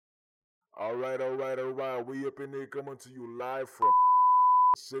All right. We up in there coming to you live from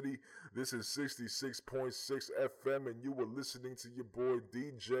City. This is 66.6 FM, and you were listening to your boy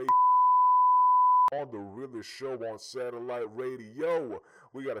DJ on the realest show on satellite radio.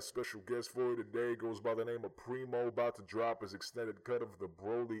 We got a special guest for you today. Goes by the name of Primo, about to drop his extended cut of the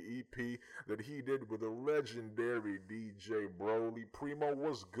Broly EP that he did with the legendary DJ Broly. Primo,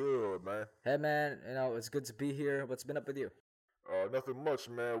 what's good, man? Hey, man, it's good to be here. What's been up with you? Nothing much,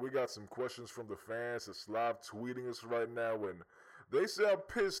 man. We got some questions from the fans that's live tweeting us right now, and they sound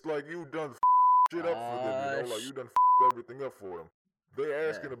pissed like you done shit up for them, like you done everything up for them. They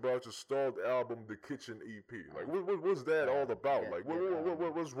asking about your stalled album, The Kitchen EP. Like, what's that all about?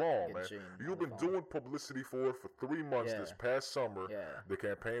 What's wrong, man? You've been doing publicity for it for 3 months this past summer. The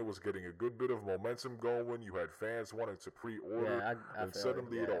campaign was getting a good bit of momentum going. You had fans wanting to pre-order, and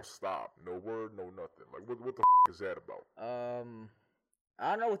suddenly it all stopped. No word, no nothing. Like, what the is that about?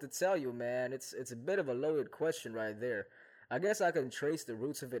 I don't know what to tell you, man. It's a bit of a loaded question right there. I guess I can trace the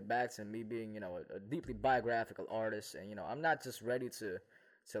roots of it back to me being, a deeply biographical artist, and I'm not just ready to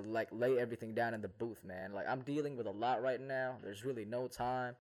like lay everything down in the booth, man. Like, I'm dealing with a lot right now. There's really no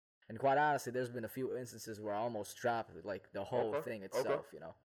time, and quite honestly, there's been a few instances where I almost dropped like the whole thing itself,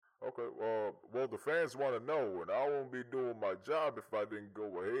 Okay, well, the fans want to know, and I won't be doing my job if I didn't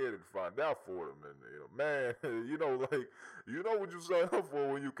go ahead and find out for them. And man, what you signed up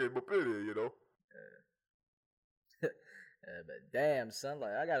for when you came up in here, But damn, son,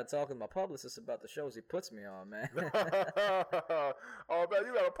 like, I gotta talk with my publicist about the shows he puts me on, man. Oh man,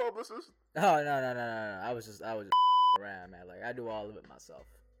 you got a publicist? Oh no. I was just around, man. Like, I do all of it myself.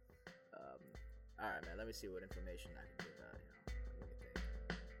 All right, man. Let me see what information I can give out.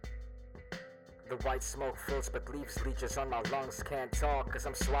 The white smoke fills but leaves leeches on my lungs. Can't talk cause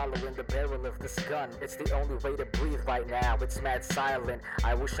I'm swallowing the barrel of this gun. It's the only way to breathe right now. It's mad silent.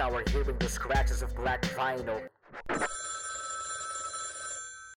 I wish I were hearing the scratches of black vinyl.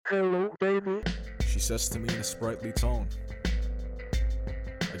 Hello, baby. She says to me in a sprightly tone.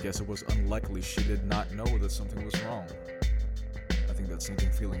 I guess it was unlikely she did not know that something was wrong. I think that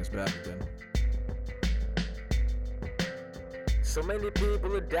sinking feeling is back again. So many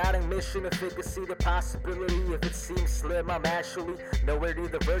people are doubting mission efficacy, the possibility. If it seems slim, I'm actually nowhere near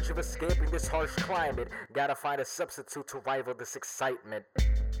the verge of escaping this harsh climate. Gotta find a substitute to rival this excitement.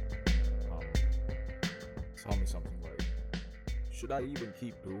 Tell me something, like, should I even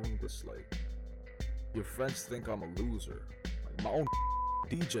keep doing this? Like, your friends think I'm a loser. Like, my own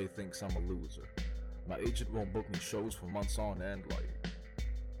DJ thinks I'm a loser. My agent won't book me shows for months on end. Like,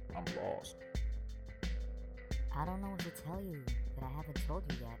 I'm lost. I don't know what to tell you that I haven't told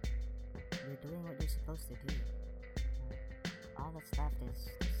you yet. You're doing what you're supposed to do. All that's left is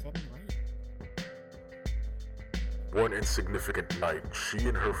to sit and wait. One insignificant night, she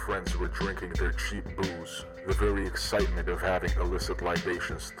and her friends were drinking their cheap booze, the very excitement of having illicit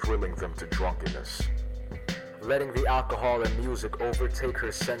libations thrilling them to drunkenness. Letting the alcohol and music overtake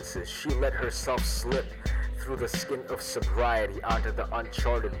her senses, she let herself slip through the skin of sobriety onto the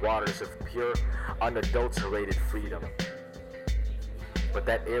uncharted waters of pure, unadulterated freedom. But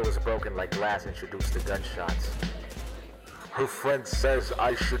that air was broken like glass introduced to gunshots. Her friend says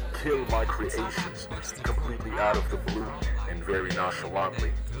I should kill my creations, completely out of the blue and very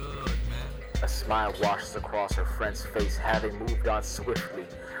nonchalantly. A smile washes across her friend's face, having moved on swiftly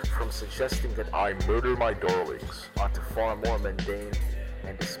from suggesting that I murder my darlings onto far more mundane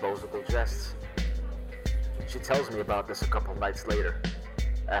and disposable jests. She tells me about this a couple nights later,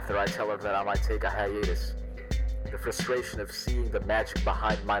 after I tell her that I might take a hiatus. The frustration of seeing the magic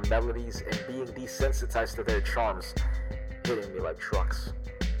behind my melodies and being desensitized to their charms hitting me like trucks.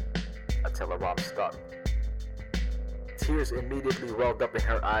 I tell her I'm stuck. Tears immediately welled up in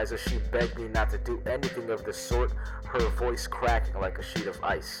her eyes as she begged me not to do anything of the sort, her voice cracking like a sheet of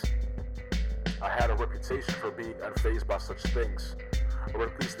ice. I had a reputation for being unfazed by such things, or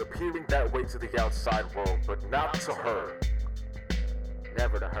at least appearing that way to the outside world, but not to her.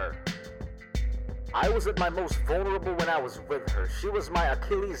 Never to her. I was at my most vulnerable when I was with her. She was my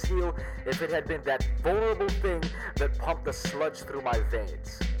Achilles heel if it had been that vulnerable thing that pumped the sludge through my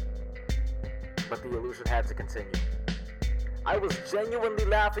veins. But the illusion had to continue. I was genuinely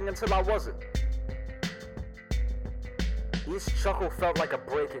laughing until I wasn't. Each chuckle felt like a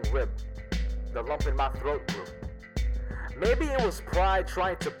breaking rib. The lump in my throat grew. Maybe it was pride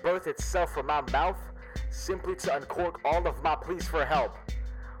trying to birth itself from my mouth, simply to uncork all of my pleas for help,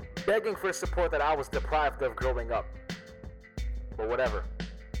 begging for support that I was deprived of growing up. But whatever.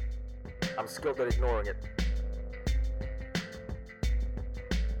 I'm skilled at ignoring it.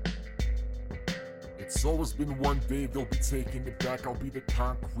 It's always been one day, they'll be taking it back. I'll be the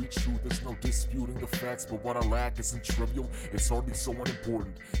concrete truth, there's no disputing the facts. But what I lack isn't trivial, it's hardly so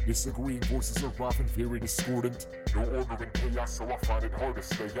unimportant. Disagreeing voices are often very discordant. No order in chaos, so I find it hard to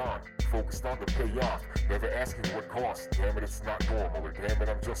stay on. Focused on the payoff, never asking what cost. Damn it, it's not normal, or damn it,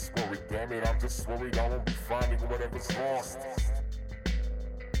 I'm just worried. Damn it, I'm just worried I won't be finding whatever's lost.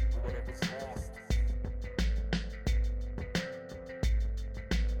 Whatever's lost.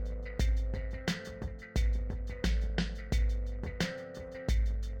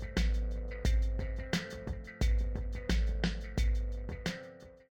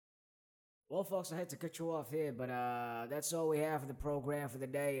 Well, folks, I had to cut you off here, but that's all we have for the program for the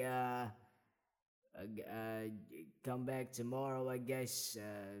day. Come back tomorrow, I guess,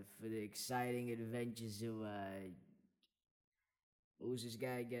 for the exciting adventures of who's this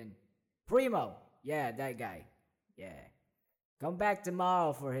guy again? Primo. Yeah, that guy. Yeah. Come back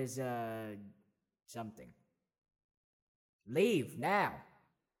tomorrow for his something. Leave now.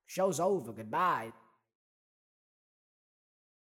 Show's over. Goodbye.